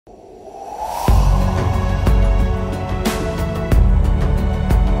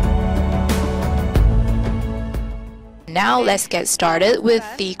Now let's get started with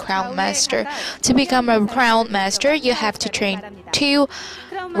the Crown Master. To become a Crown Master, you have to train 2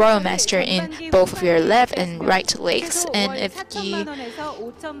 Royal Master in both of your left and right legs. And if you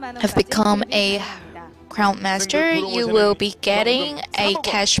have become a Crown Master, you will be getting a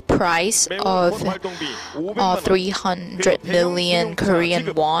cash prize of 300 million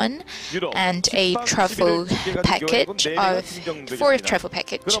Korean won and a travel package of 4 travel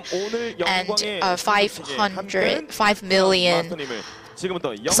package and 5 million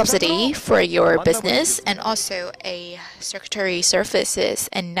subsidy for your business and also a secretary services.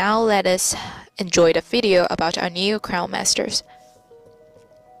 And now let us enjoy the video about our new Crown Masters.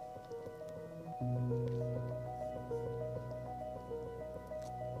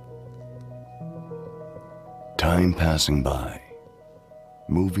 Time passing by,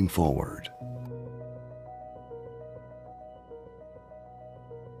 moving forward.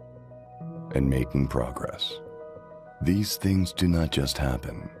 And making progress. These things do not just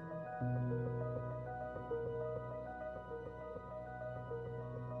happen.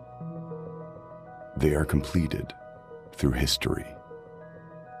 They are completed through history.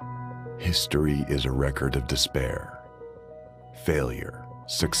 History is a record of despair, failure,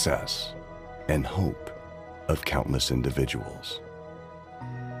 success, and hope of countless individuals.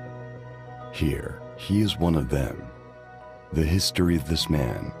 Here, he is one of them. The history of this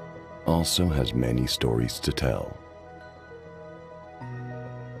man also has many stories to tell.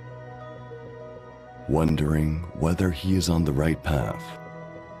 Wondering whether he is on the right path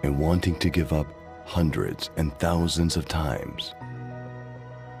and wanting to give up hundreds and thousands of times.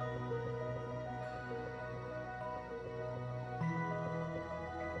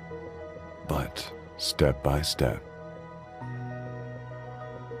 But step by step,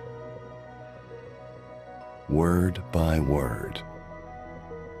 word by word,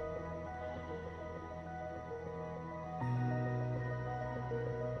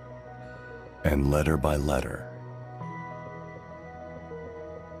 and letter by letter,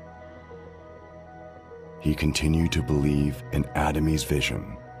 he continued to believe in Atomy's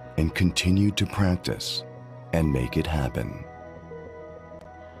vision and continued to practice and make it happen.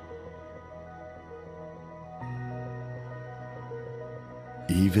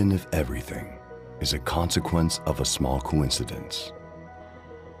 Even if everything is a consequence of a small coincidence.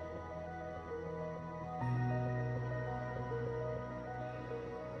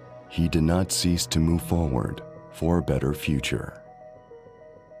 He did not cease to move forward for a better future.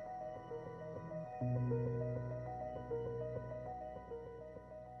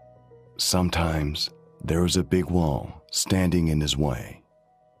 Sometimes there was a big wall standing in his way,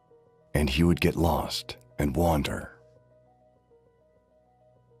 and he would get lost and wander.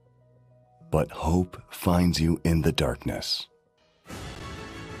 But hope finds you in the darkness.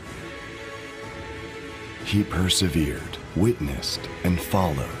 He persevered, witnessed, and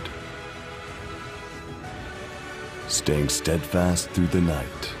followed, staying steadfast through the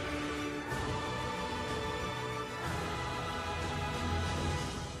night.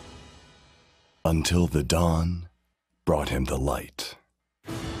 Until the dawn brought him the light.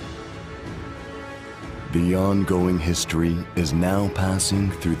 The ongoing history is now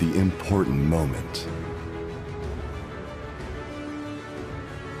passing through the important moment.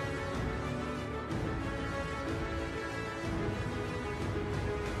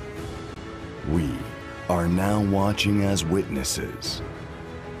 We are now watching as witnesses,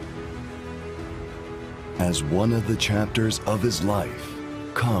 as one of the chapters of his life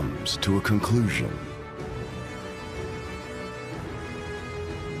comes to a conclusion.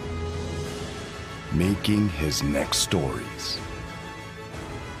 Making his next stories.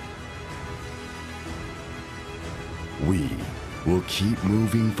 We will keep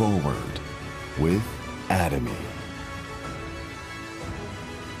moving forward with Atomy.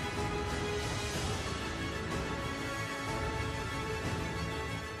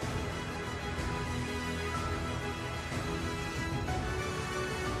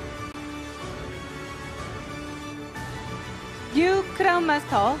 뉴 크라운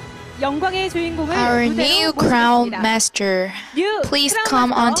마스터 영광의 주인공을 Our 무대로 new Crown 모시겠습니다. Master, please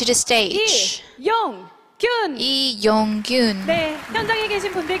come onto the stage. Yong-Gyun. Yong-Gyun. 네, 현장에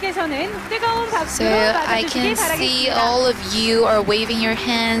계신 분들께서는 뜨거운 So 박수로 I 맞아주시기 can see 바라겠습니다. all of you are waving your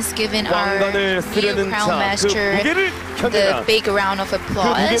hands, giving our 왕관을 new 쓰려는 Crown 자, 그 Master 무게를 the 견뎌라. big round of 그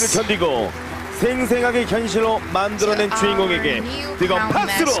무게를 applause. 견디고 생생하게 현실로 만들어낸 주인공에게 Our new 뜨거운 Crown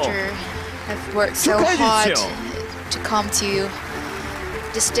박수로 Master have worked so hard to come to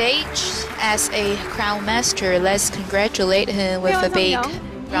the stage as a Crown Master. Let's congratulate him with a big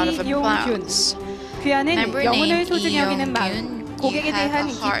round of applause. 귀하는 Member 영혼을 named 소중히 여기는 마음. Yong-Gyun 고객에 대한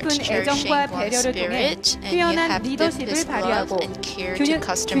깊은 애정과 배려를 통해 뛰어난 리더십을 발휘하고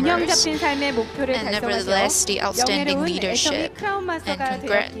균형 잡힌 삶의 목표를 달성하셔 영예로운 애터미 크라운마스터가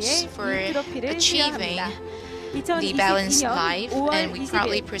되었기에 이 트로피를 수여합니다. the balanced life, and we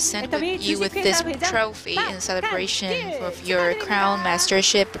proudly present you with this trophy in celebration of your Crown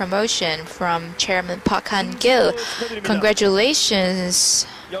Mastership promotion from Chairman Park Han-gil. Congratulations!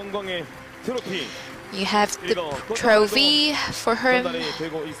 You have the trophy for her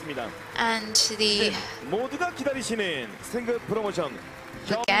and the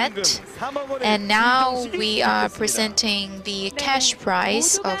get. And now we are presenting the cash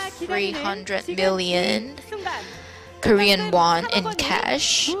prize of 300 million Korean won in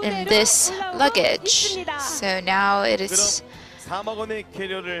cash in this luggage. So now it's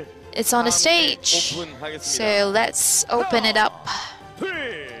on the stage. So let's open it up.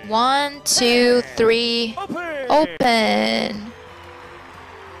 1, 2, 3, open.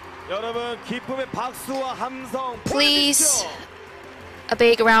 Please, a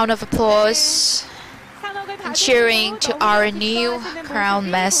big round of applause and cheering to our new Crown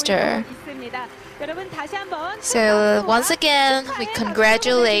Master. So once again, we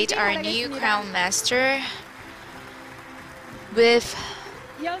congratulate our new Crown Master with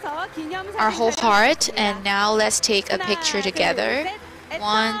our whole heart. And now let's take a picture together.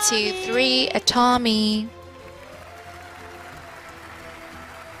 1, 2, 3, Atomy.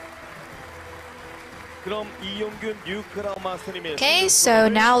 Okay, so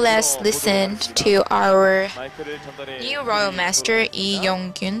now let's listen to our new Royal Master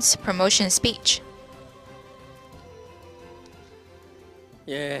Yong-Gyun's promotion speech.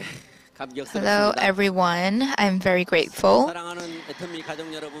 Hello everyone, I'm very grateful.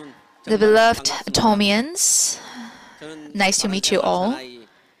 The beloved Atomians, nice to meet you all.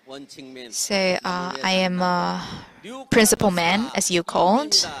 So I am a principal man, as you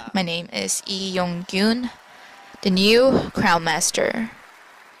called. My name is Yong-Gyun, the new Crown Master.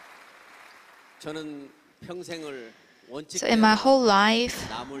 So in my whole life,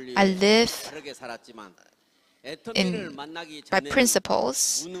 I live by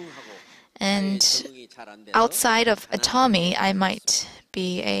principles, and outside of Atomy, I might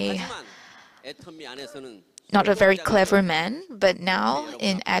be not a very clever man, but now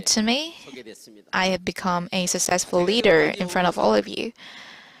in Atomy, I have become a successful leader in front of all of you.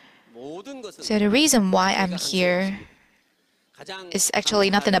 So the reason why I'm here is actually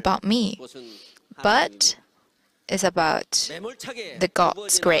nothing about me, but it's about the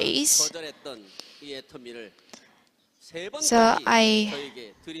God's grace. So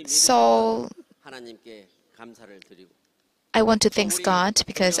I want to thank God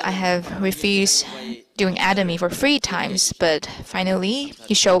because I have refused doing Atomy for 3 times, but finally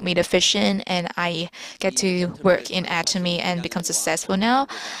He showed me the vision and I get to work in Atomy and become successful now.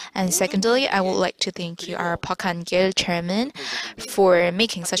 And secondly, I would like to thank you, our Park Han-gil chairman, for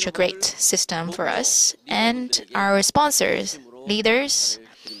making such a great system for us, and our sponsors, leaders,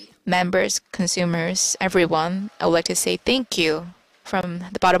 members, consumers, everyone. I would like to say thank you from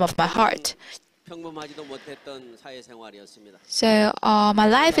the bottom of my heart. So my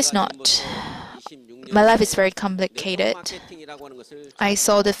life is very complicated. I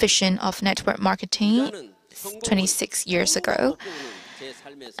saw the vision of network marketing 26 years ago,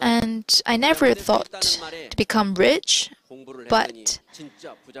 and I never thought to become rich, but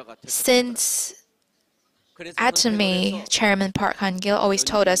since Atomy Chairman Park Han-gil always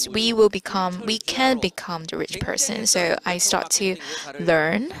told us we can become the rich person. So I start to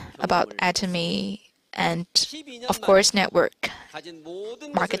learn about Atomy and, of course, network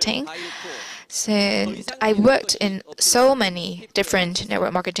marketing. So I worked in so many different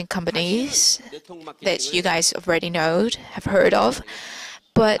network marketing companies that you guys already have heard of.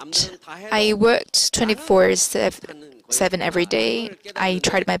 But I worked 24/7 every day. I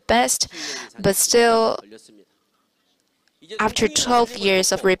tried my best, but still, after 12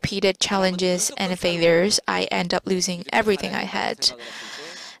 years of repeated challenges and failures, I end up losing everything I had.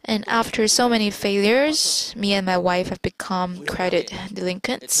 And after so many failures, me and my wife have become credit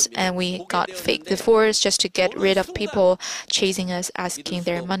delinquents, and we got fake divorce just to get rid of people chasing us, asking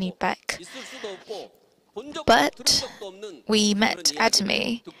their money back. But we met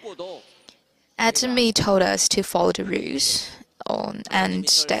Atomy. Atomy told us to follow the rules, and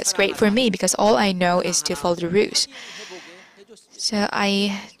that's great for me because all I know is to follow the rules. So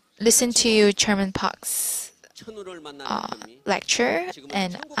I listened to Chairman Park's lecture,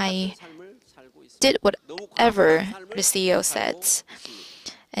 and I did whatever the CEO said.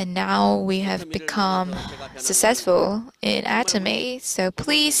 And now we have become successful in Atomy. So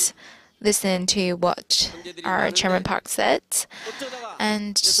please listen to what our Chairman Park said,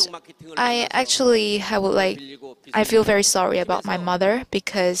 and I actually I feel very sorry about my mother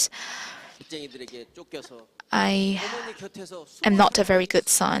because I am not a very good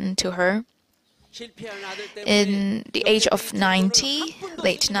son to her. In the age of 90,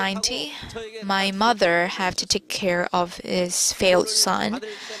 late 90, my mother had to take care of his failed son,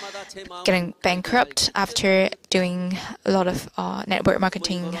 getting bankrupt after doing a lot of network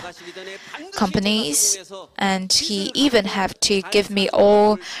marketing companies, and he even had to give me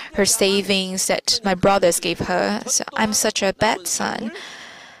all her savings that my brothers gave her. So I'm such a bad son.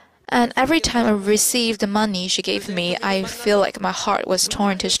 And every time I received the money she gave me, I feel like my heart was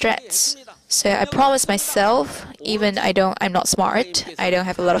torn to shreds. So I promised myself, even I'm not smart, I don't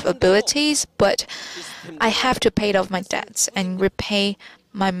have a lot of abilities, but I have to pay off my debts and repay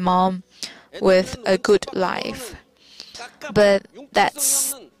my mom with a good life. But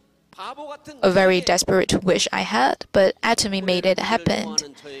that's a very desperate wish I had, but Atomy made it happen.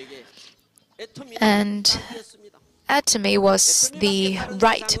 And Atomy was the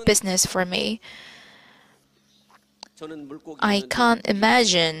right business for me. I can't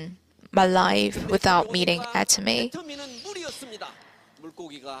imagine my life without meeting Atomy.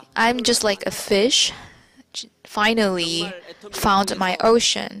 I'm just like a fish, finally found my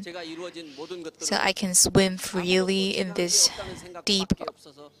ocean, so I can swim freely in this deep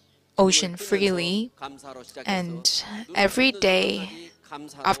ocean freely. And every day,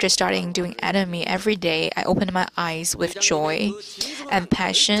 after starting doing Atomy, every day I opened my eyes with joy and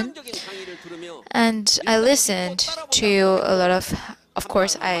passion. And I listened to a lot of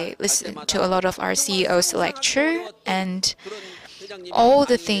course, I listened to a lot of our CEO's lecture, and all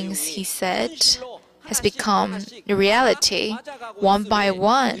the things he said has become the reality one by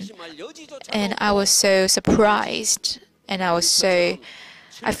one. And I was so surprised, and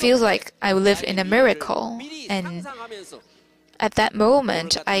I feel like I live in a miracle. And at that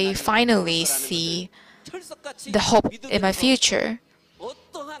moment, I finally see the hope in my future.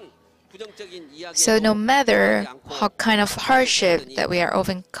 So no matter how kind of hardship that we are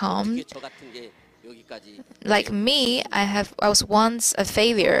overcome, like me, I was once a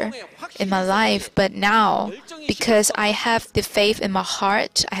failure in my life, but now, because I have the faith in my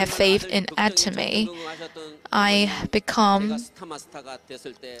heart, I have faith in Atomy, I become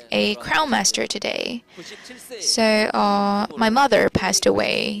a Crownmaster today. So my mother passed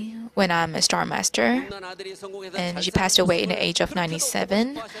away when I'm a Star Master, and she passed away in the age of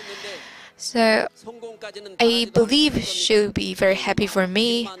 97. So I believe she'll be very happy for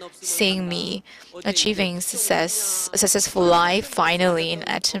me, seeing me achieving a successful life finally in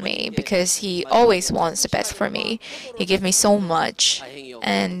Atomy, because he always wants the best for me. He gave me so much,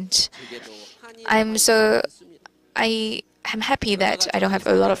 and I'm happy that I don't have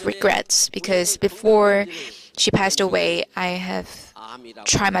a lot of regrets, because before she passed away, I have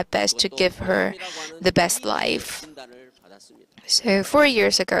tried my best to give her the best life. So 4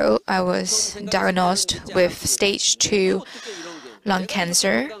 years ago, I was diagnosed with stage 2 lung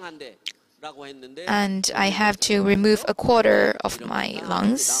cancer, and I have to remove a quarter of my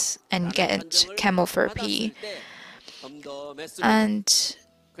lungs and get chemotherapy. And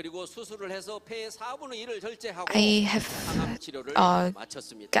I have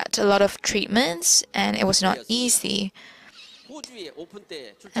got a lot of treatments, and it was not easy.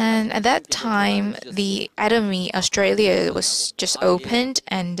 And at that time, the Atomy Australia was just opened,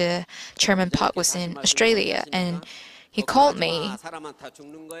 and the Chairman Park was in Australia, and he called me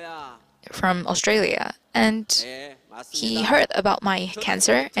from Australia, and he heard about my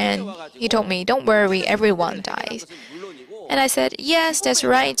cancer, and he told me, "Don't worry, everyone dies." And I said, "Yes, that's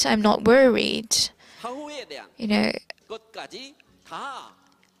right, I'm not worried."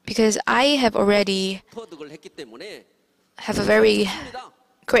 Because I have already have a very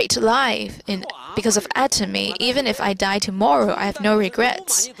great life because of Atomy. Even if I die tomorrow, I have no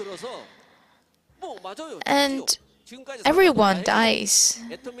regrets. And everyone dies,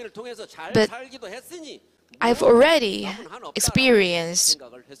 but I've already experienced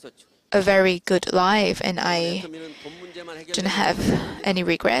a very good life, and I don't have any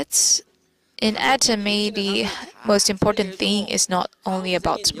regrets. In Atomy, the most important thing is not only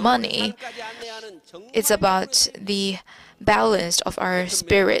about money, it's about the balance of our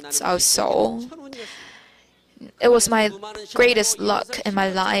spirits, our soul. It was my greatest luck in my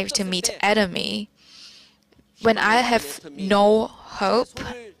life to meet Atomy. When I have no hope,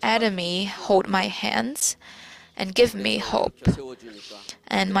 Atomy hold my hands and give me hope.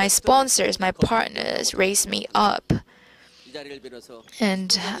 And my sponsors, my partners raise me up.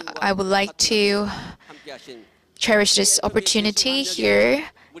 And I would like to cherish this opportunity here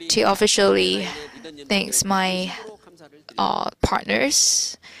to officially thank my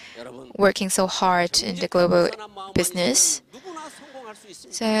partners working so hard in the global business.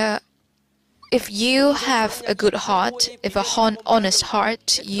 So if you have a good heart, if a honest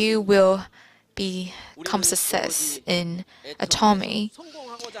heart, you will become success in Atomy.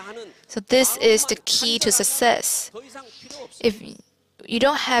 So this is the key to success. If you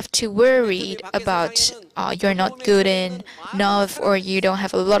don't have to worry about you're not good enough or you don't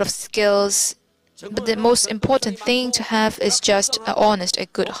have a lot of skills. But the most important thing to have is just an honest, a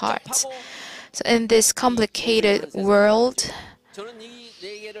good heart. So in this complicated world,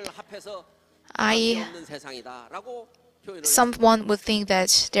 someone would think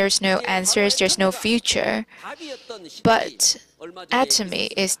that there's no answers, there's no future. But Atomy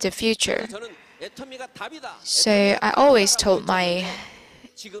is the future. So I always told my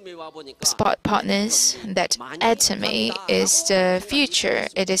partners that Atomy is the future.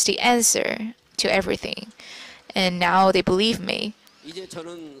 It is the answer to everything. And now they believe me.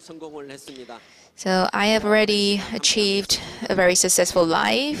 So I have already achieved a very successful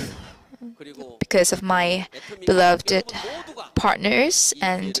life because of my beloved partners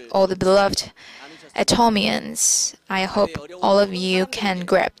and all the beloved Atomians. I hope all of you can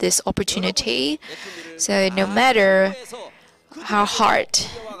grab this opportunity. So no matter how hard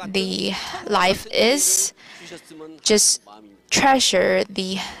the life is, just treasure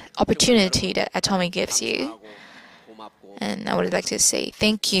the opportunity that Atomy gives you. And I would like to say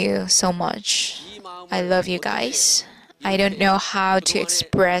thank you so much. I love you guys. I don't know how to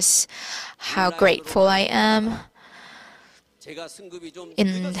express how grateful I am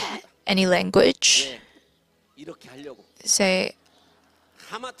in any language. So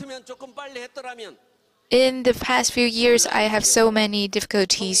in the past few years, I have so many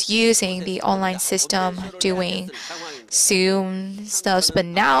difficulties using the online system, doing Zoom stuff, but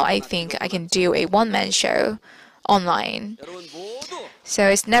now I think I can do a one-man show online. So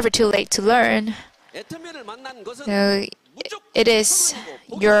it's never too late to learn. So it is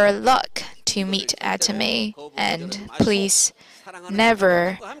your luck to meet Atomy, and please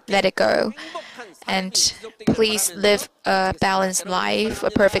never let it go. And please live a balanced life, a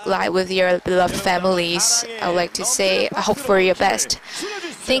perfect life with your beloved families. I would like to say, I hope for your best.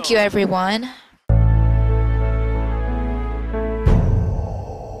 Thank you, everyone.